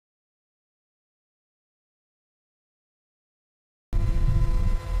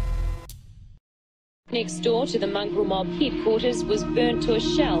Next door to the Mongrel Mob headquarters was burnt to a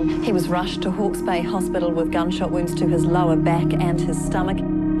shell. He was rushed to Hawke's Bay Hospital with gunshot wounds to his lower back and his stomach.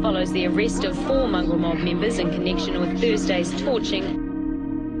 Follows the arrest of 4 Mongrel Mob members in connection with Thursday's torching.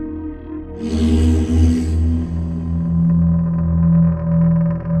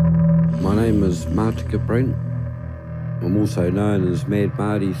 My name is Martyka Brandt. I'm also known as Mad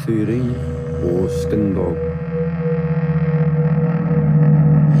Marty 13 or Skin Dog.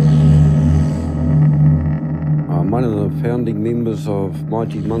 I'm one of the founding members of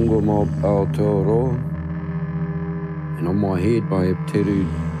Mighty Mongrel Mob Aotearoa, and on my head I have tattooed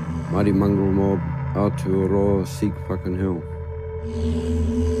Mighty Mongrel Mob Aotearoa Seek Fucking Hell.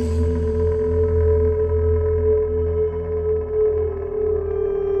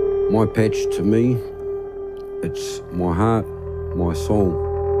 My patch to me, it's my heart, my soul.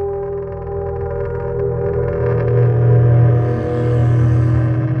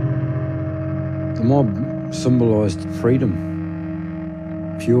 The mob symbolised freedom,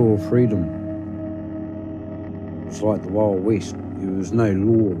 pure freedom. It was like the Wild West. There was no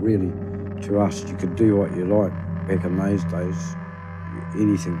law really to us. You could do what you like back in those days.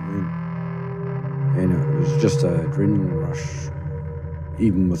 Anything went. And it was just an adrenaline rush,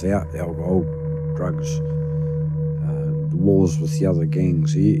 even without alcohol, drugs, the wars with the other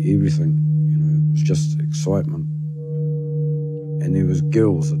gangs, everything. You know, it was just excitement. And there was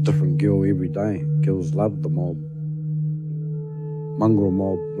girls, a different girl every day. Girls loved the mob. Mongrel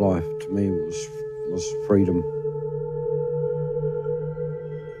Mob life to me was freedom.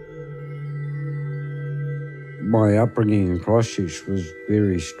 My upbringing in Christchurch was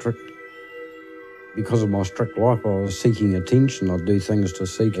very strict. Because of my strict life, I was seeking attention. I'd do things to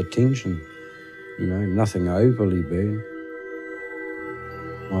seek attention, you know, nothing overly bad.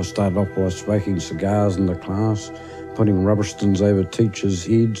 I started off by smoking cigars in the class, putting rubbish tins over teachers'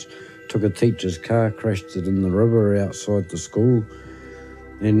 heads, took a teacher's car, crashed it in the river outside the school,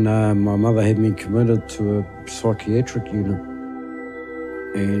 and my mother had me committed to a psychiatric unit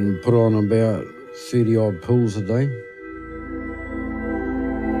and put on about 30-odd pills a day.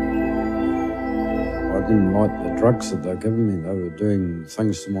 I didn't like the drugs that they were giving me. They were doing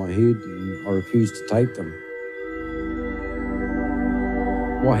things to my head and I refused to take them.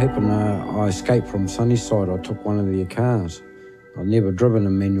 What happened, I escaped from Sunnyside. I took one of their cars. I'd never driven a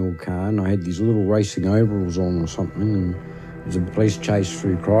manual car and I had these little racing overalls on or something, and there was a police chase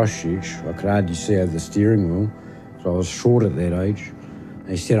through Christchurch. I could hardly see over the steering wheel, so I was short at that age.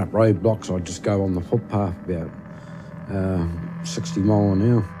 They set up roadblocks. I'd just go on the footpath about 60 mile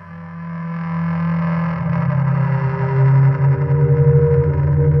an hour.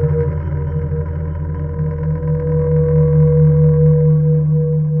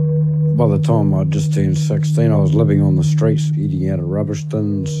 By the time I'd just turned 16, I was living on the streets, eating out of rubbish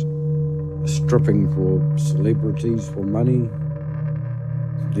tins, stripping for celebrities for money.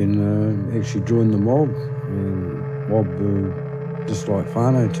 Then actually joined the mob, and mob were just like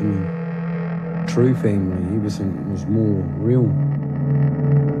whānau to me. True family, everything was more real.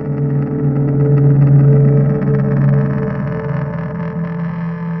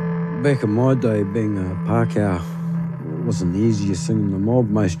 Back in my day, being a Pakeha wasn't the easiest thing in the mob.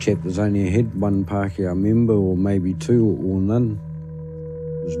 Most chapters only had one Pakeha member or maybe two or none.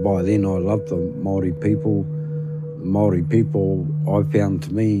 It was by then I loved the Māori people. The Māori people, I found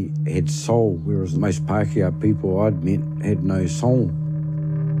to me, had soul, whereas most Pakeha people I'd met had no soul.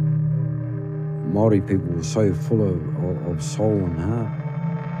 Māori people were so full of soul and heart.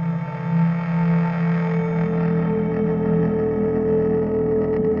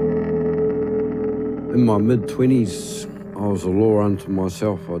 In my mid-20s, I was a law unto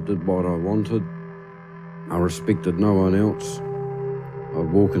myself. I did what I wanted. I respected no one else.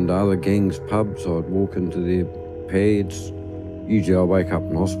 I'd walk into other gangs' pubs, I'd walk into their pads. Usually I'd wake up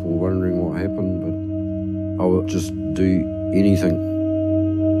in hospital wondering what happened, but I would just do anything.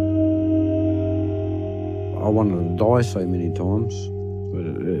 I wanted to die so many times, but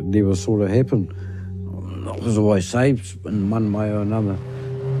it never sort of happened. I was always saved in one way or another.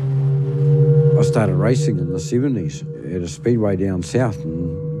 I started racing in the 70s at a speedway down south,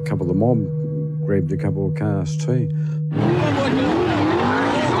 and a couple of the mob grabbed a couple of cars too.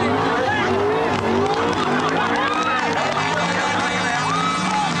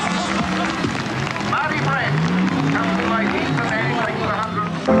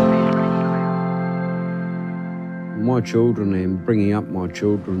 My children and bringing up my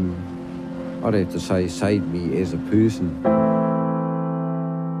children, I'd have to say, saved me as a person.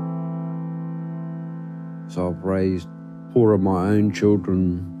 So I've raised 4 of my own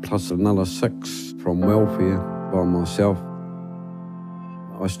children, plus another 6 from welfare by myself.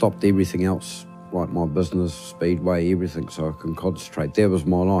 I stopped everything else like my business, speedway, everything, so I can concentrate. That was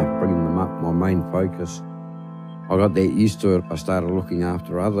my life, bringing them up, my main focus. I got that used to it. I started looking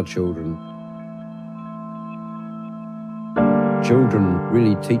after other children. Children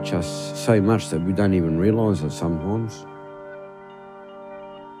really teach us so much that we don't even realise it sometimes.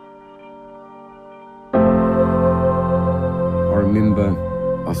 I remember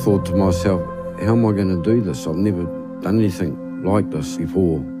I thought to myself, how am I going to do this? I've never done anything like this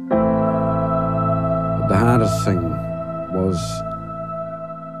before. But the hardest thing was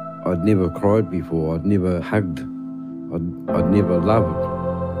I'd never cried before, I'd never hugged, I'd never loved.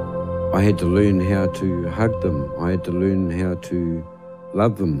 I had to learn how to hug them. I had to learn how to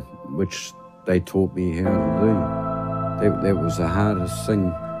love them, which they taught me how to do. That was the hardest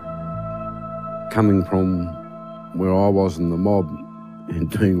thing, coming from where I was in the mob and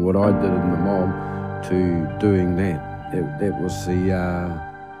doing what I did in the mob to doing that. That was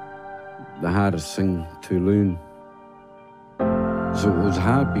the hardest thing to learn. So it was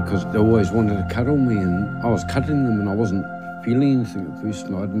hard because they always wanted to cuddle me, and I was cuddling them and I wasn't feeling anything at first,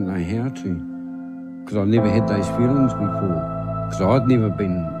 and I didn't know how to, because I never had those feelings before, because I'd never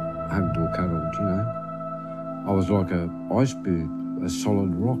been hugged or cuddled, you know. I was like an iceberg, a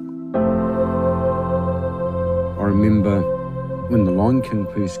solid rock. I remember when The Lion King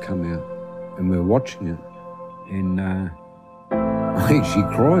first came out and we were watching it, and I actually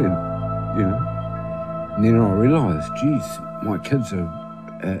cried, you know. And then I realised, geez, my kids are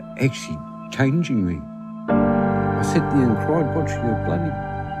actually changing me. I sat there and cried watching a bloody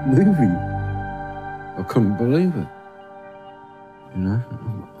movie. I couldn't believe it. You know,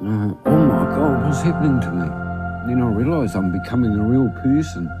 oh my God, what's happening to me? And then I realised I'm becoming a real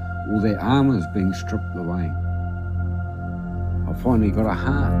person. All that armour's being stripped away. I finally got a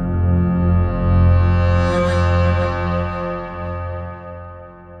heart.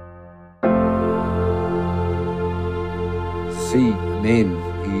 See a man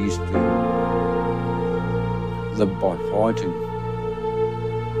who used to live by fighting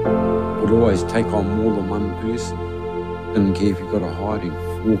would always take on more than one person. Didn't care if he got a hiding,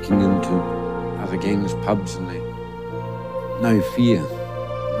 walking into other gangs, pubs and that. No fear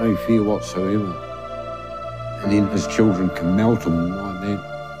whatsoever. And then his children can melt him like that. You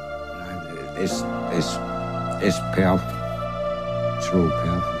know, that's powerful. It's real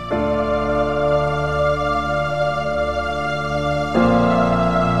powerful.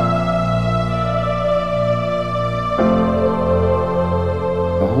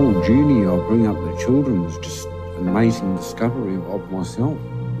 The whole journey of bringing up the children was just an amazing discovery of myself.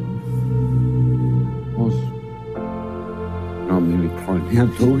 It was. I'm really crying now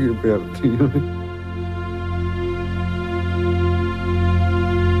talking about it, you know.